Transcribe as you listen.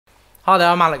Hi there,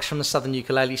 I'm Alex from the Southern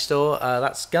Ukulele Store.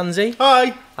 That's Gunzy.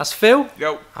 Hi. That's Phil.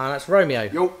 Yo. And that's Romeo.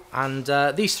 Yo. And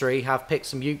these three have picked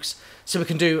some ukes so we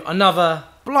can do another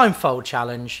blindfold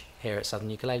challenge here at Southern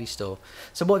Ukulele Store.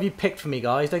 So what have you picked for me,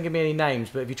 guys? Don't give me any names,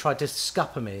 but have you tried to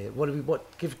scupper me?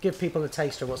 Give people a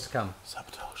taster of what's to come.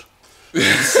 Sabotage.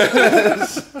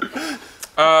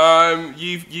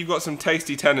 You've got some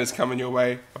tasty tenors coming your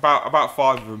way. About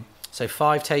 5 of them. So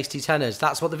 5 tasty tenors.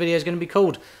 That's what the video is going to be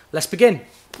called. Let's begin.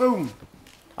 Boom.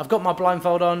 I've got my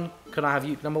blindfold on. Can I have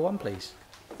uke number 1, please?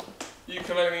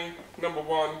 Ukulele number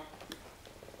 1.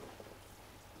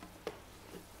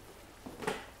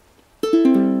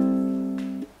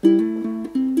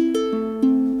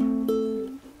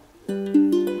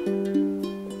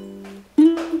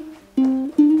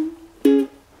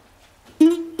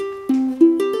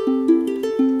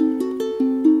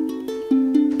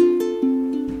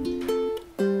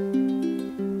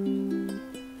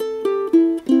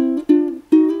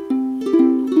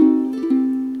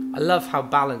 I love how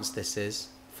balanced this is.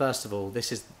 First of all,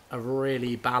 this is a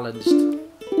really balanced,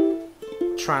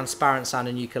 transparent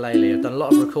sounding ukulele. I've done a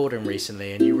lot of recording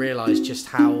recently and you realise just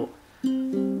how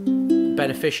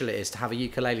beneficial it is to have a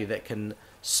ukulele that can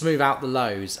smooth out the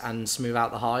lows and smooth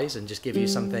out the highs and just give you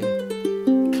something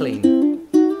clean.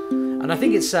 And I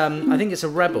think it's a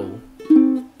Rebel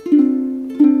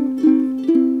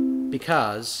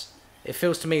because it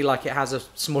feels to me like it has a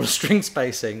smaller string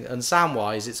spacing, and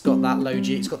sound-wise, it's got that low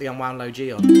G. It's got the unwound low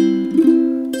G on.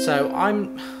 So I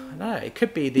don't know. It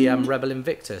could be the Rebel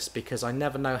Invictus because I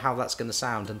never know how that's going to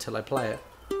sound until I play it.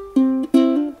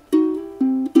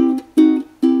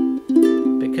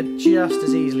 But it could just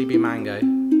as easily be Mango.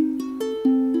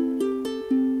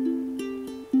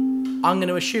 I'm going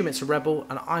to assume it's a Rebel,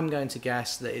 and I'm going to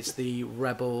guess that it's the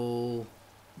Rebel.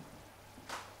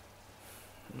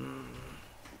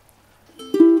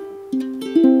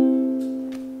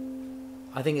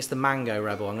 I think it's the Mango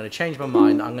Rebel. I'm going to change my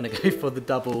mind. I'm going to go for the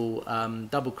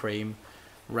double cream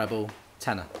Rebel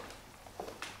tenor.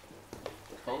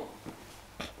 Cool.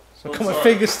 So I've got my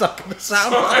finger stuck in the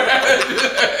sound.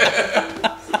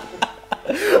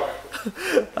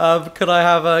 Could I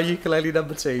have a ukulele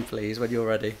number 2, please, when you're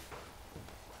ready?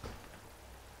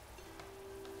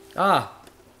 Ah.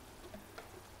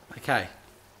 Okay.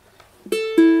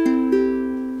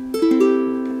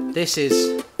 This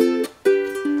is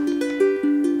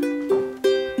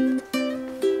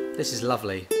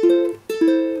lovely.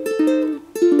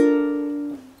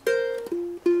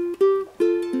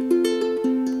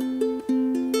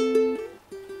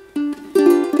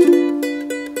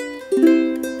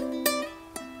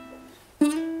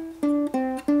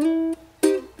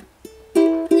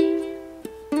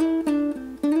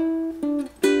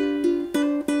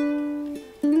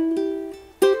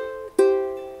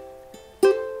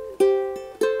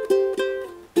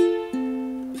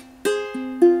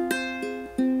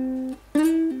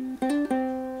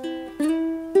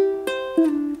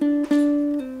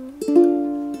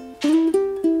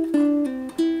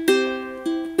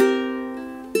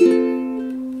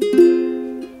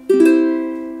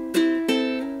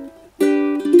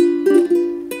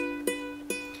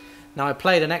 Now I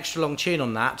played an extra long tune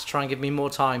on that to try and give me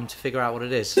more time to figure out what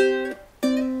it is.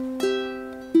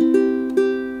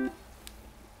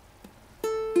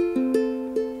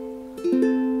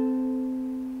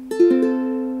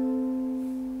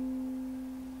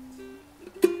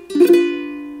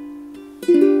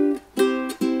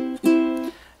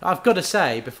 I've got to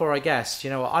say, before I guess, you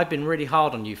know what, I've been really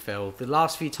hard on you, Phil. The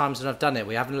last few times that I've done it,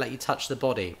 we haven't let you touch the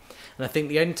body. And I think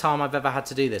the only time I've ever had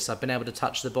to do this, I've been able to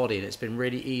touch the body, and it's been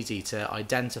really easy to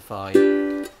identify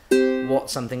what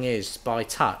something is by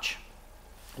touch.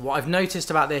 What I've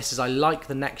noticed about this is I like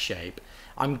the neck shape.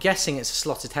 I'm guessing it's a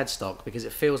slotted headstock because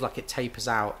it feels like it tapers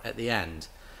out at the end.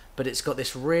 But it's got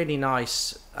this really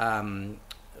nice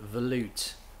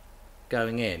volute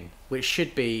going in, which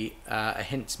should be a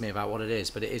hint to me about what it is,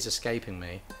 but it is escaping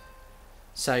me.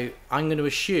 So I'm going to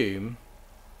assume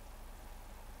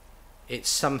it's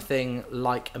something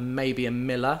like maybe a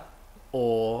Millar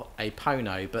or a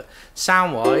Pono, but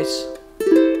sound-wise,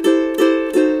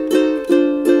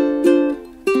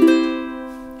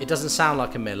 it doesn't sound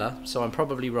like a Millar, so I'm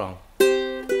probably wrong.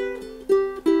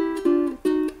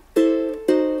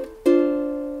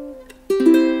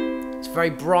 It's very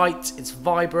bright, it's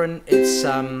vibrant, it's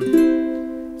a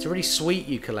really sweet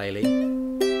ukulele.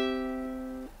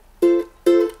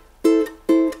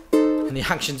 And the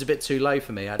action's a bit too low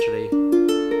for me, actually.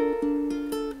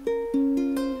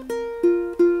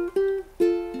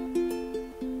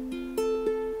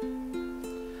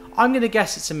 I'm going to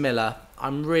guess it's a Millar.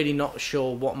 I'm really not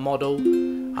sure what model.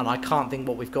 and I can't think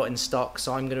what we've got in stock,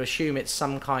 so I'm going to assume it's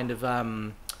some kind of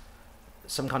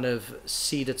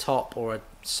cedar top or a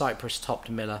cypress topped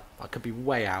Millar. I could be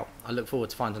way out. I look forward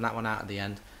to finding that one out at the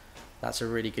end. That's a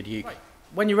really good uke. Right.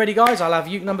 When you're ready, guys, I'll have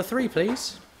uke number 3,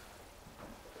 please.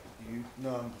 Uke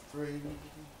number 3.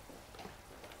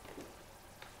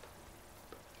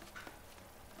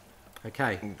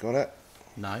 Okay. You got it?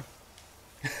 No.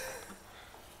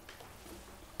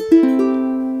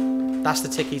 That's the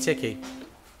TkiTki.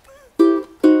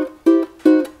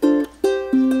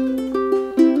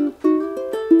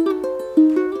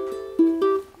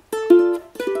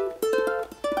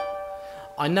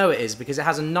 I know it is because it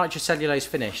has a nitrocellulose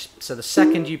finish, so the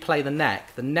second you play the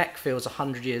neck feels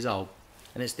 100 years old.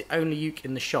 And it's the only uke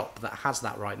in the shop that has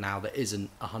that right now that isn't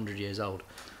 100 years old.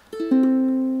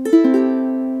 And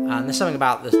there's something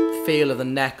about the feel of the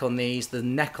neck on these. The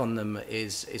neck on them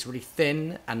is really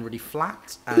thin and really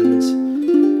flat,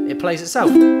 and it plays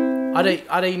itself. I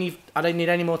don't need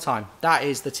any more time. That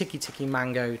is the TkiTki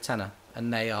Mango tenor,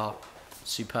 and they are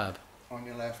superb. On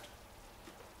your left.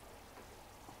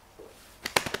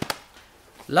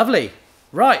 Lovely.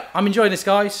 Right, I'm enjoying this,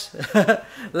 guys.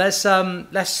 Let's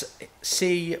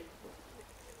see,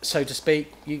 so to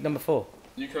speak, uke number 4.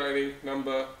 Ukulele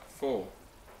number 4.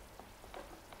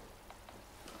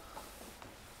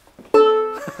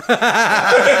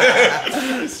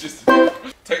 It's just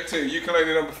take 2.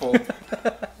 Ukulele number 4.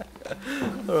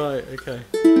 All right. Okay.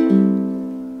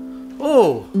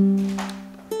 Oh.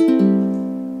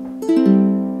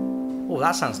 Oh,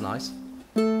 that sounds nice.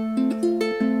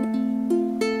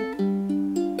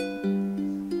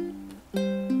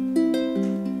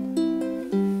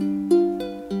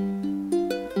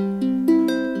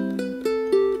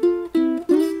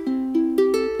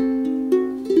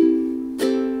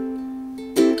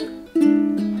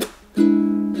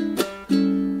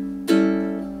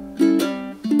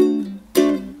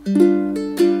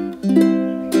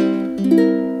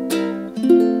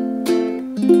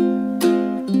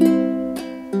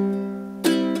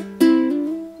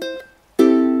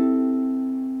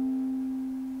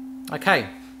 Okay,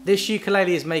 this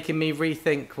ukulele is making me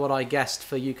rethink what I guessed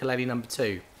for ukulele number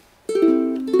 2.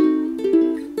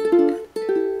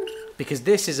 Because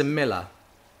this is a Millar.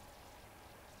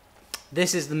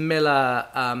 This is the Millar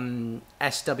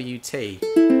SW-T.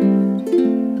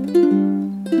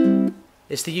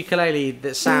 It's the ukulele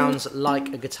that sounds like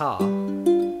a guitar.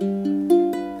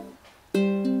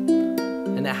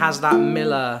 And it has that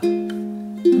Millar,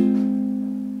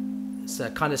 it's a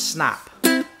kind of snap.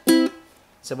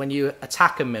 So when you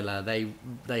attack a Millar,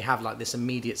 they have like this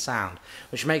immediate sound,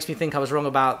 which makes me think I was wrong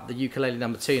about the ukulele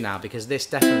number 2 now, because this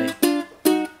definitely...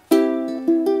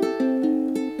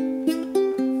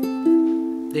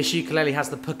 This ukulele has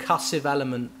the percussive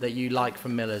element that you like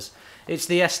from Millar's. It's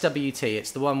the SW-T,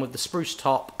 it's the one with the spruce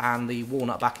top and the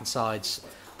walnut back and sides.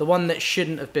 The one that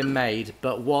shouldn't have been made,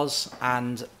 but was,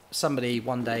 and somebody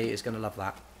one day is going to love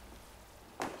that.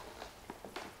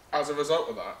 As a result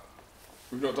of that,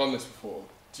 we've not done this before.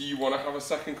 Do you want to have a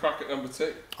second crack at number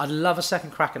 2? I'd love a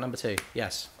second crack at number 2,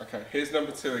 yes. Okay, here's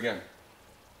number 2 again.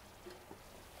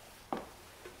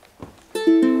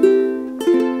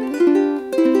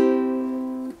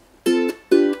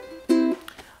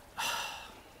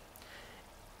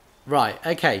 Right,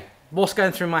 okay, what's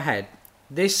going through my head?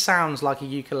 This sounds like a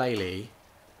ukulele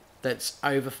that's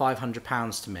over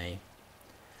 £500 to me,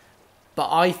 but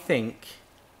I think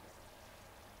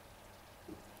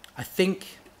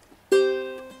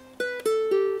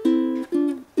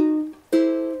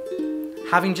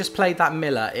having just played that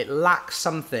Millar, it lacks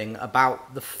something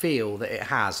about the feel that it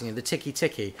has, you know, the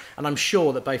TkiTki, and I'm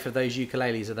sure that both of those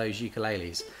ukuleles are those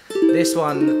ukuleles. This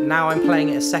one, now I'm playing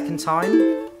it a second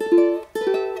time,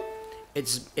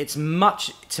 it's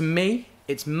much, to me,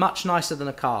 it's much nicer than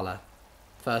a Kala,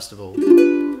 first of all.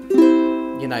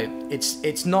 You know,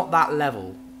 it's not that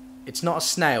level. It's not a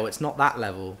snail, it's not that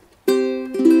level.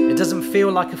 It doesn't feel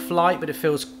like a flight, but it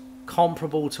feels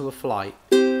comparable to a flight.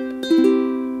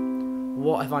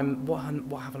 What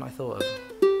haven't I thought of?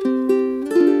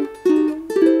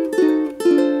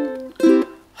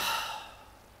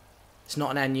 It's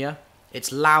not an Enya.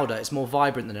 It's louder, it's more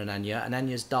vibrant than an Enya. An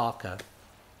Enya's darker.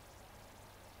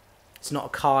 It's not a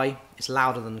Kai, it's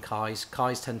louder than Kais.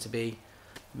 Kais tend to be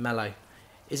mellow.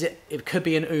 It could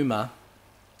be an Uma.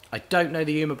 I don't know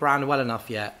the Uma brand well enough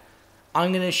yet.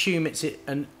 I'm going to assume it's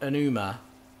an Uma.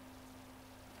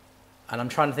 And I'm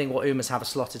trying to think what Umas have a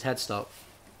slotted headstock.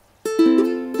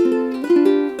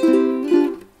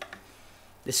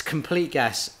 This complete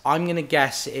guess. I'm going to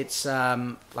guess it's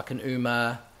like an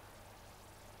Uma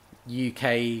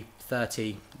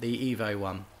UK-30, the EVO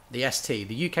one. the ST,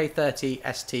 the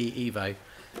UK-30ST EVO.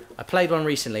 I played one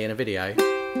recently in a video.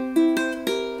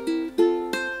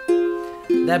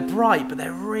 They're bright, but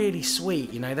they're really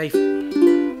sweet. You know,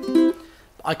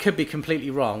 I could be completely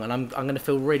wrong, and I'm going to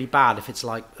feel really bad if it's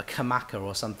like a Kamaka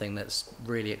or something that's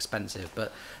really expensive.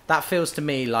 But that feels to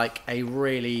me like a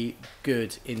really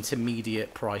good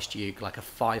intermediate priced uke, like a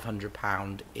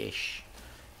 £500-ish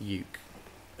uke.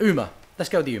 Uma. Let's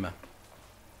go with the Uma.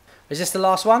 Is this the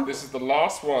last one? This is the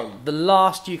last one. The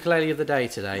last ukulele of the day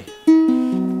today.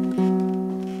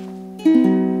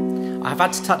 I've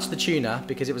had to touch the tuner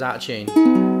because it was out of tune.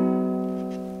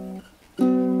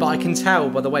 But I can tell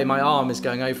by the way my arm is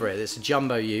going over it, it's a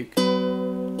jumbo uke.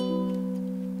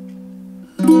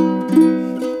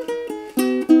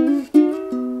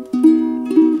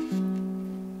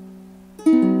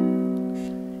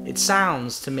 It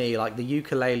sounds to me like the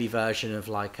ukulele version of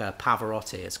like a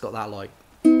Pavarotti. It's got that like...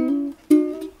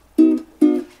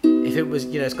 If it was,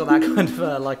 you know, it's got that kind of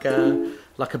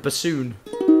like a bassoon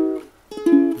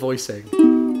voicing.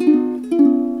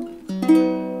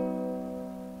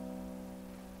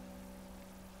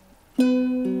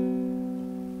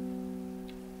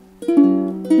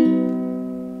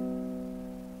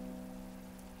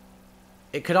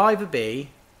 It could either be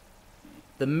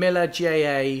the Millar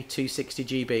JA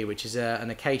 260GB, which is an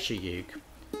Acacia uke,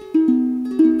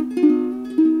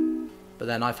 but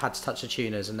then I've had to touch the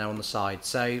tuners and they're on the side.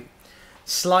 So,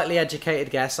 slightly educated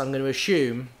guess, I'm going to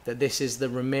assume that this is the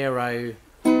Romero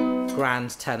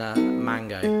Grand Tenor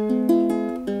Mango.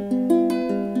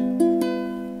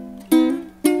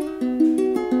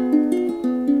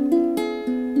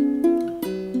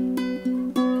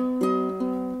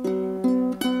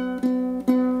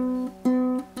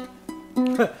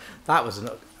 That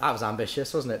was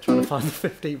ambitious, wasn't it? Trying to find the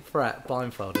 15th fret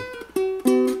blindfolded.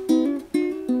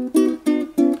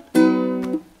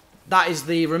 That is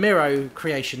the Romero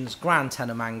Creations Grand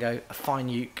Tenor Mango, a fine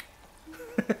uke.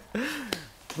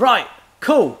 Right,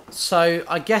 cool. So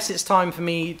I guess it's time for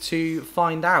me to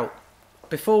find out.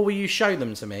 Before you show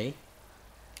them to me,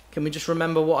 can we just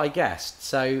remember what I guessed?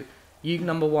 So, uke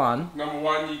number one. Number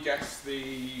one, you guessed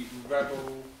the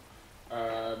Rebel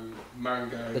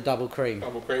Mango. The double cream.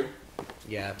 Double cream.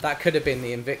 Yeah, that could have been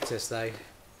the Invictus though.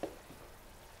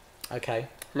 Okay.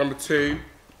 Number two,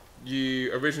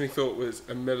 you originally thought was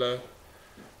a Millar,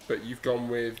 but you've gone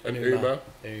with an Uma.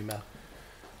 Uma.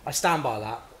 I stand by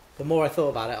that. The more I thought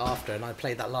about it after, and I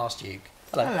played that last uke.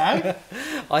 Hello.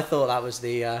 I thought that was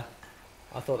the. I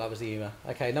thought that was the Uma.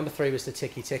 Okay, number three was the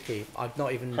TkiTki. I've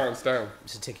not even. Hands down.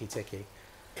 It's a TkiTki.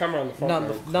 Come around the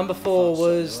front. Number four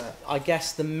was, I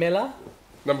guess, the Millar.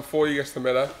 Number four, you guessed the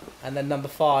Millar. And then number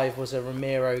five was a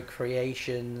Romero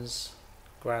Creations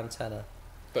Grand Tenor.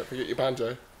 Don't forget your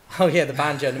banjo. Oh yeah, the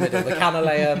banjo in the middle, the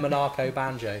Canalea Monaco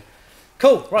banjo.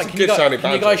 Cool. Right, can you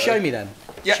guys show me then?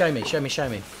 Yeah. Show me.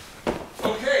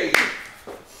 Okay.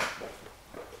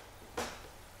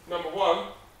 Number one.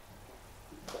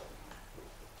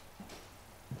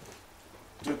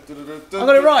 I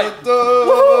got it right.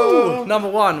 Woohoo! Number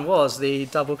one was the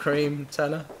double cream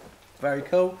tenor. Very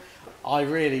cool. I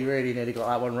really nearly got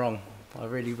that one wrong. I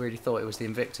really thought it was the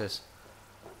Invictus.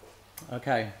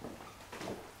 Okay.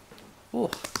 Ooh.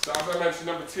 So as I mentioned,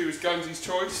 number two is Gunsy's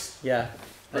choice. Yeah.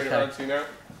 Bring it around to you now.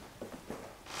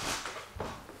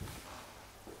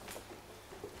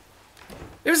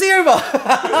 It was the Uber!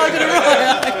 I got it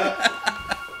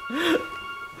right!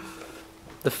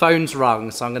 The phone's rung,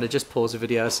 so I'm going to just pause the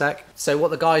video a sec. So what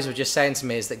the guys were just saying to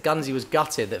me is that Gunsy was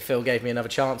gutted that Phil gave me another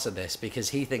chance at this because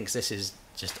he thinks this is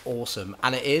just awesome.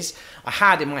 And it is. I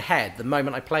had in my head, the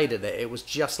moment I played it, that it was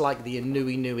just like the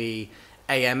Inui Nui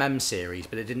AMM series,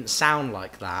 but it didn't sound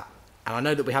like that. And I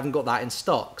know that we haven't got that in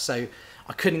stock, so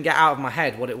I couldn't get out of my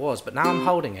head what it was. But now I'm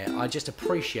holding it, I just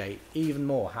appreciate even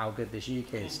more how good this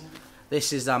uke is.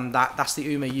 This is that's the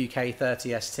Uma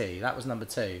UK-30ST. That was number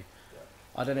two.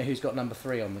 I don't know who's got number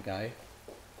three on the go.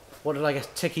 What did I guess?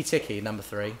 TkiTki, number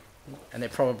three. And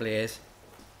it probably is.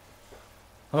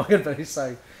 Oh my god,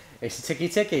 so it's a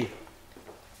TkiTki.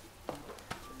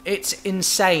 It's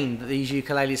insane that these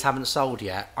ukuleles haven't sold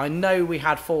yet. I know we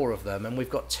had 4 of them and we've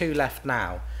got 2 left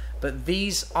now. But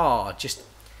these are just...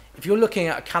 If you're looking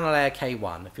at a Canalea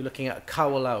K1, if you're looking at a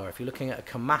Koaloa, if you're looking at a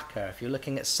Kamaka, if you're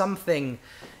looking at something,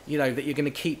 you know, that you're going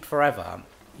to keep forever...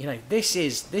 You know, this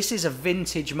is a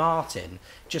vintage Martin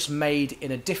just made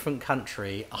in a different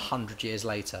country 100 years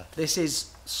later. This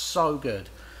is so good.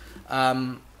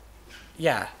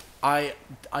 Yeah, I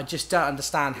just don't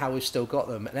understand how we've still got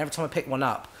them. And every time I pick one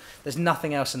up, there's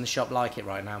nothing else in the shop like it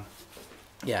right now.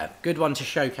 Yeah, good one to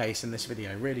showcase in this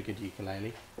video. Really good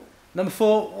ukulele. Number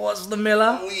 4 was the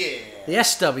Millar. Oh yeah. The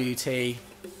SW-T.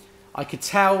 I could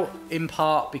tell in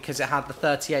part because it had the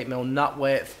 38mm nut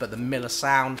width, but the Millar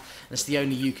sound, and it's the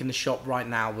only uke in the shop right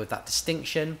now with that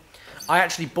distinction. I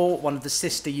actually bought one of the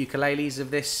sister ukuleles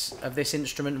of this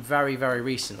instrument very, very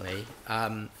recently,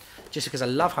 just because I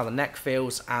love how the neck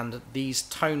feels, and these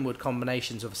tone wood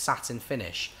combinations with a satin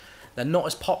finish. They're not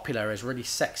as popular as really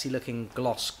sexy looking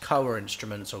gloss koa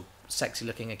instruments or sexy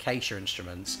looking acacia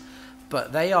instruments,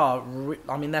 but they are,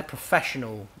 I mean, they're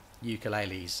professional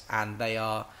ukuleles, and they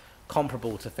are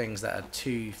comparable to things that are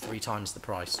 2-3 times the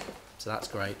price, so that's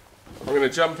great. I'm going to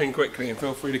jump in quickly and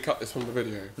feel free to cut this from the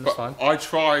video. That's fine. I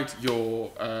tried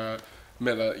your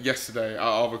Millar yesterday at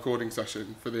our recording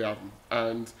session for the album,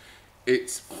 and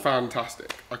it's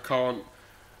fantastic.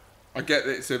 I get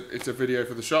that it's a video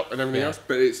for the shop and everything else,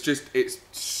 but it's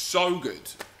so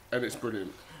good and it's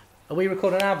brilliant. Are we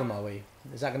recording an album, are we?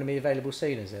 Is that going to be available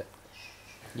soon, is it?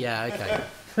 Yeah, okay.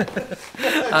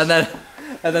 and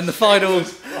then the final,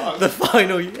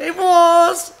 it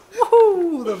was!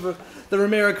 Woohoo! The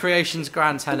Romero Creations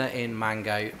Grand Tenor in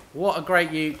Mango. What a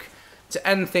great uke to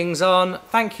end things on.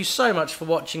 Thank you so much for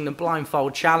watching the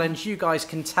Blindfold Challenge. You guys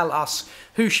can tell us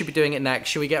who should be doing it next.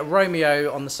 Should we get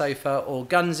Romeo on the sofa or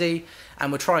Gunsy?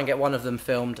 And we'll try and get one of them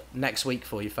filmed next week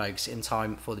for you folks in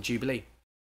time for the Jubilee.